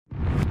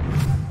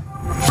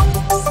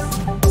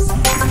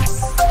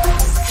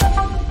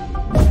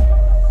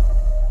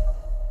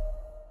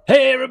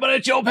everybody?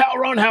 It's your pal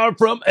Ron Howard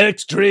from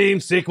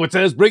xTreme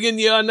Sequences, bringing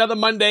you another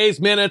Monday's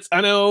Minutes.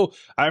 I know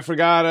I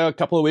forgot a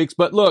couple of weeks,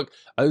 but look,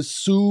 I was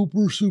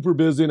super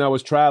busy and I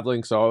was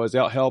traveling, so I was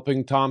out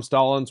helping Tom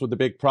Stallings with the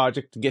big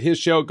project to get his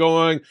show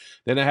going.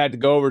 Then I had to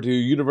go over to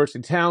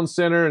University Town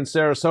Center in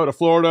Sarasota,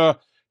 Florida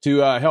to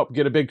help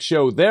get a big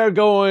show there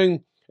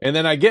going. And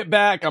then I get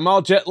back, I'm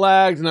all jet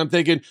lagged, and I'm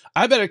thinking,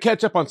 I better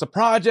catch up on some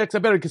projects, I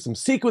better get some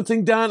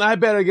sequencing done, I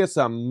better get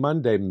some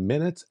Monday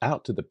Minutes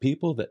out to the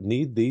people that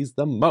need these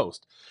the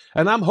most.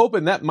 And I'm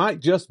hoping that might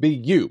just be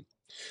you.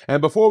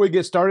 And before we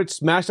get started,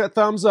 smash that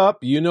thumbs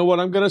up. You know what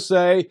I'm going to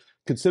say.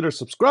 Consider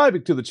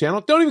subscribing to the channel.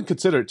 Don't even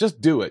consider it,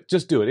 just do it.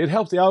 Just do it. It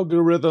helps the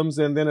algorithms,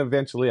 and then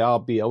eventually I'll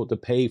be able to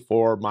pay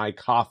for my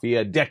coffee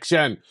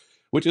addiction,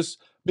 which is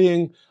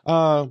being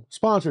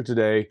sponsored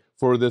today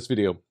for this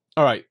video.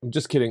 All right, I'm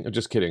just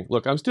kidding.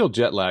 Look, I'm still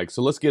jet lagged,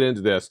 so let's get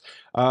into this.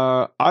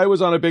 I was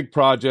on a big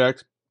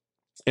project,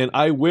 and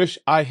I wish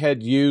I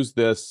had used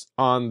this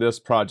on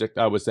this project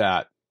I was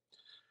at.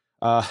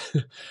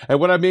 And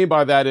what I mean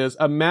by that is,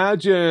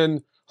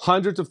 imagine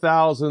hundreds of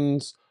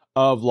thousands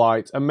of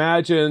lights.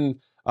 Imagine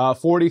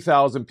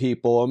 40,000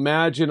 people.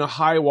 Imagine a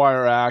high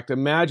wire act.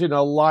 Imagine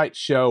a light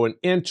show and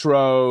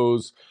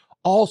intros,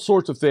 all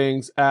sorts of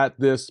things at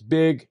this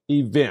big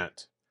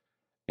event.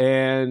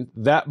 And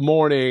that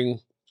morning,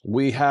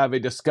 we have a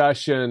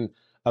discussion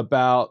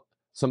about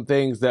some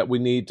things that we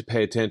need to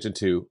pay attention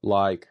to,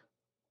 like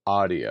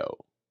audio.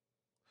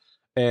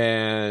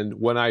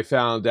 And when I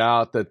found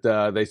out that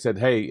they said,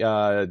 hey,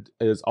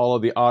 is all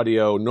of the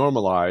audio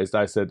normalized?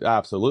 I said,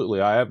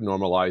 absolutely, I have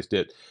normalized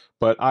it.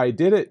 But I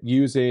did it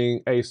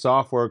using a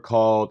software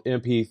called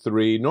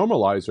MP3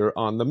 Normalizer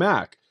on the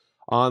Mac.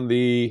 On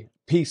the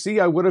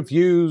PC, I would have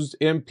used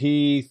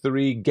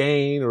MP3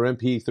 Gain or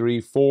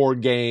MP3 4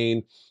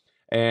 Gain,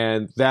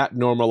 and that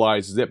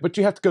normalizes it. But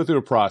you have to go through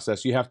a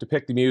process. You have to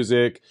pick the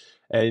music,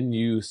 and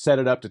you set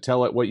it up to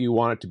tell it what you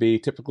want it to be.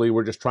 Typically,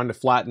 we're just trying to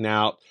flatten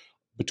out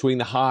between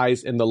the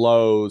highs and the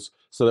lows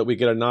so that we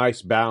get a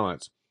nice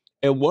balance.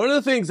 And one of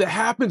the things that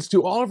happens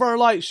to all of our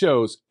light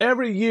shows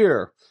every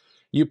year,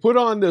 you put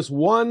on this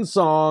one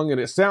song, and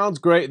it sounds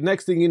great.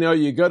 Next thing you know,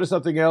 you go to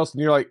something else,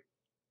 and you're like,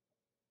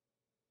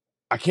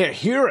 I can't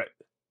hear it.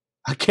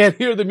 I can't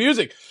hear the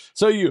music.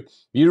 So you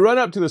run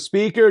up to the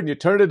speaker and you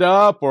turn it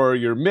up, or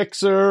your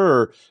mixer,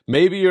 or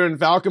maybe you're in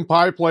Falcon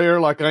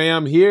Player like I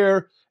am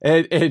here,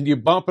 and you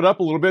bump it up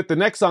a little bit. The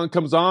next song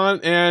comes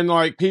on, and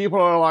like people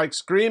are like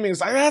screaming.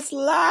 It's like, that's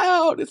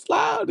loud, it's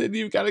loud, and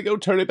you've got to go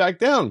turn it back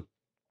down.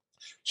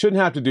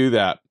 Shouldn't have to do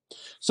that.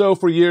 So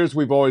for years,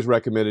 we've always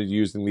recommended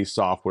using these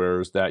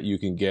softwares that you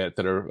can get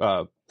that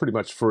are pretty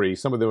much free.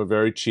 Some of them are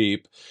very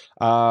cheap.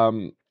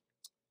 The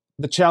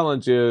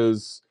challenge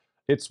is,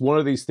 it's one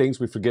of these things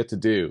we forget to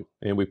do,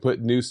 and we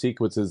put new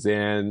sequences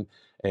in,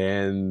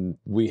 and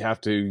we have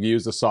to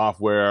use the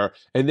software,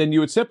 and then you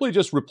would simply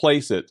just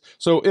replace it.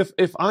 So if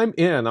I'm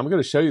going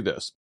to show you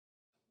this.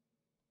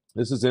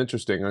 This is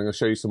interesting. I'm going to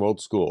show you some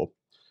old school.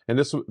 And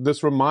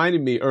this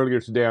reminded me earlier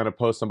today on a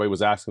post, somebody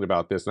was asking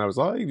about this, and I was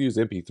like, you use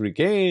MP3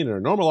 Gain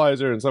or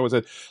Normalizer, and someone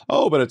said,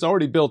 oh, but it's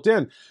already built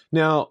in.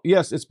 Now,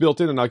 yes, it's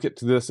built in, and I'll get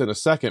to this in a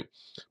second,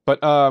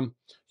 but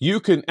you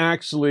can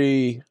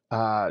actually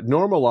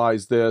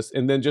normalize this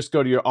and then just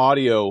go to your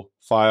audio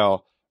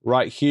file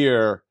right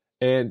here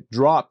and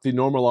drop the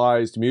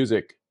normalized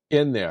music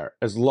in there.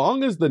 As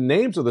long as the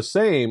names are the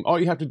same, all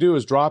you have to do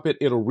is drop it,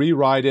 it'll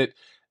rewrite it.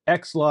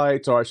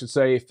 X-Lights, or I should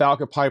say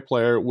Falcon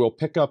Player, will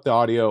pick up the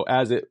audio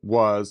as it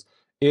was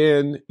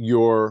in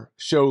your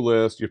show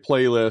list, your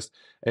playlist,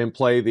 and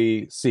play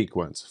the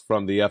sequence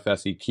from the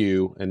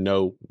FSEQ and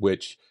know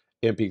which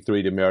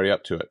MP3 to marry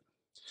up to it.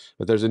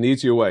 But there's an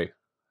easier way.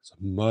 It's a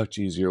much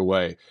easier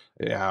way.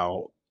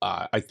 Now,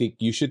 I think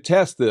you should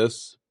test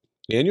this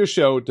in your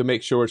show to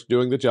make sure it's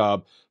doing the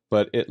job,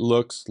 but it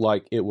looks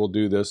like it will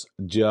do this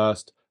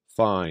just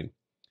fine.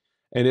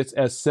 And it's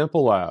as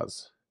simple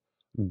as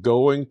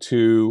going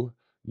to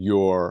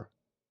your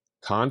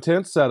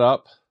content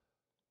setup,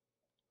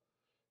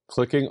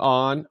 clicking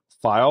on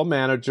File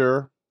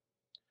Manager,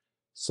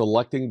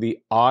 selecting the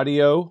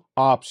audio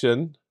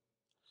option,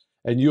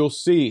 and you'll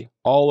see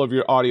all of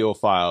your audio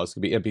files. It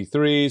could be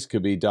MP3s,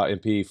 could be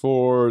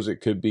 .mp4s, it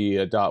could be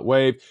a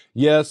 .wav.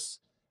 Yes,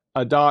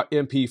 a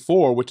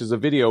 .mp4, which is a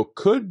video,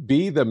 could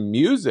be the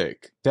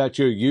music that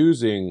you're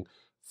using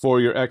for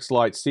your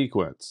X-Light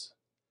sequence.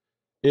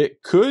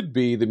 It could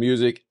be the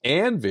music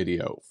and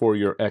video for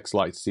your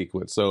X-Light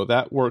sequence. So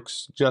that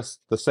works just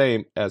the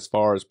same as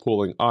far as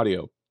pulling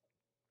audio.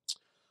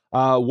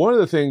 One of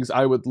the things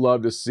I would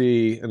love to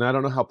see, and I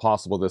don't know how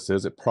possible this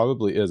is, it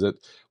probably isn't,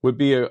 would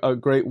be a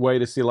great way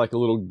to see like a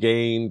little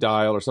gain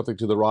dial or something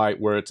to the right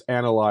where it's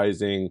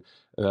analyzing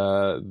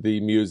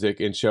the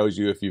music and shows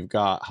you if you've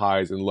got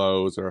highs and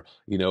lows, or,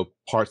 you know,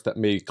 parts that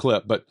may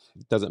clip, but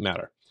it doesn't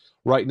matter.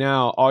 Right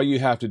now, all you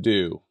have to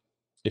do,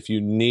 if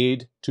you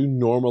need to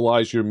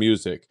normalize your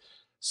music,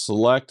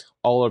 select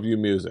all of your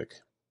music.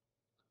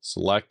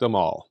 Select them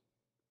all.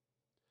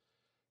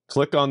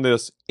 Click on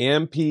this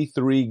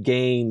MP3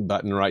 Gain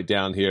button right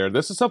down here.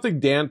 This is something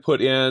Dan put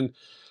in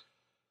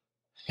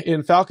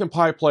in Falcon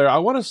Player, I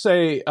want to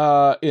say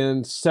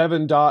in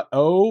 7.0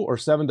 or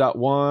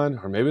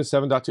 7.1 or maybe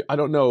 7.2, I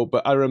don't know,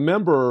 but I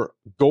remember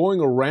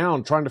going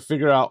around trying to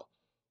figure out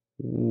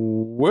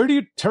where do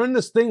you turn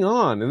this thing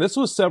on? And this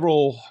was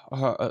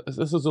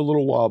this was a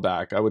little while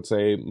back, I would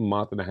say a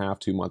month and a half,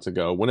 2 months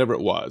ago, whenever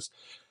it was.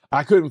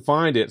 I couldn't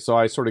find it, so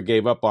I sort of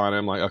gave up on it.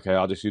 I'm like, okay,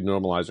 I'll just use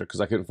normalizer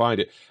because I couldn't find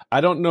it. I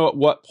don't know at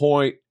what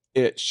point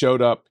it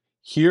showed up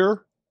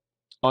here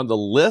on the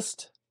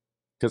list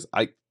because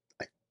I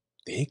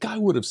think I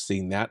would have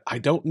seen that. I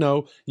don't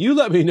know. You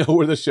let me know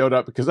where this showed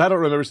up because I don't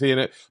remember seeing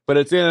it, but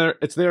it's there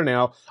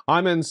now.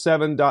 I'm in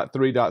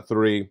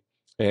 7.3.3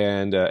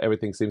 and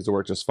everything seems to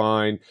work just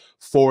fine.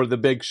 For the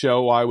big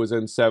show, I was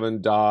in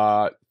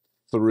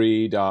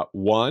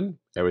 7.3.1.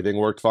 Everything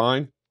worked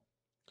fine.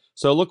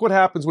 So look what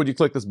happens when you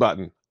click this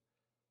button.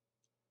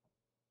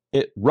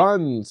 It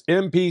runs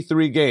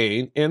MP3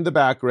 gain in the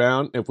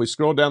background. If we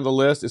scroll down the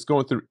list, it's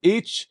going through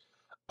each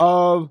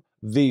of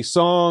the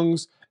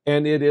songs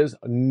and it is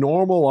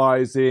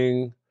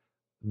normalizing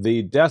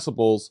the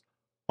decibels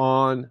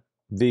on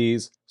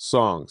these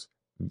songs.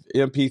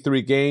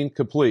 MP3 gain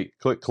complete.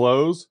 Click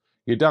close.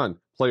 You're done.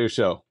 Play your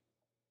show.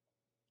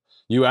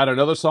 You add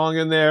another song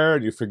in there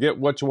and you forget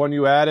which one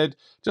you added.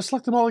 Just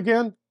select them all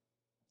again.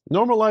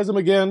 Normalize them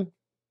again.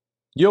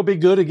 You'll be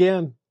good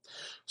again.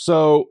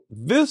 So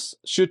this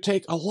should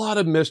take a lot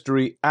of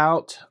mystery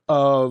out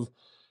of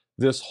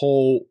this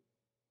whole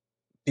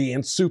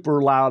being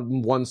super loud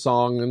in one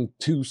song and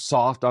too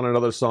soft on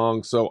another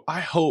song. So I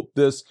hope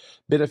this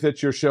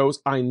benefits your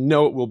shows. I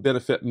know it will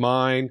benefit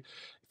mine.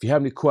 If you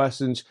have any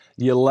questions,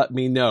 you let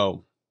me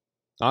know.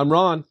 I'm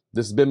Ron.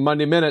 This has been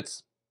Monday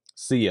Minutes.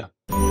 See ya.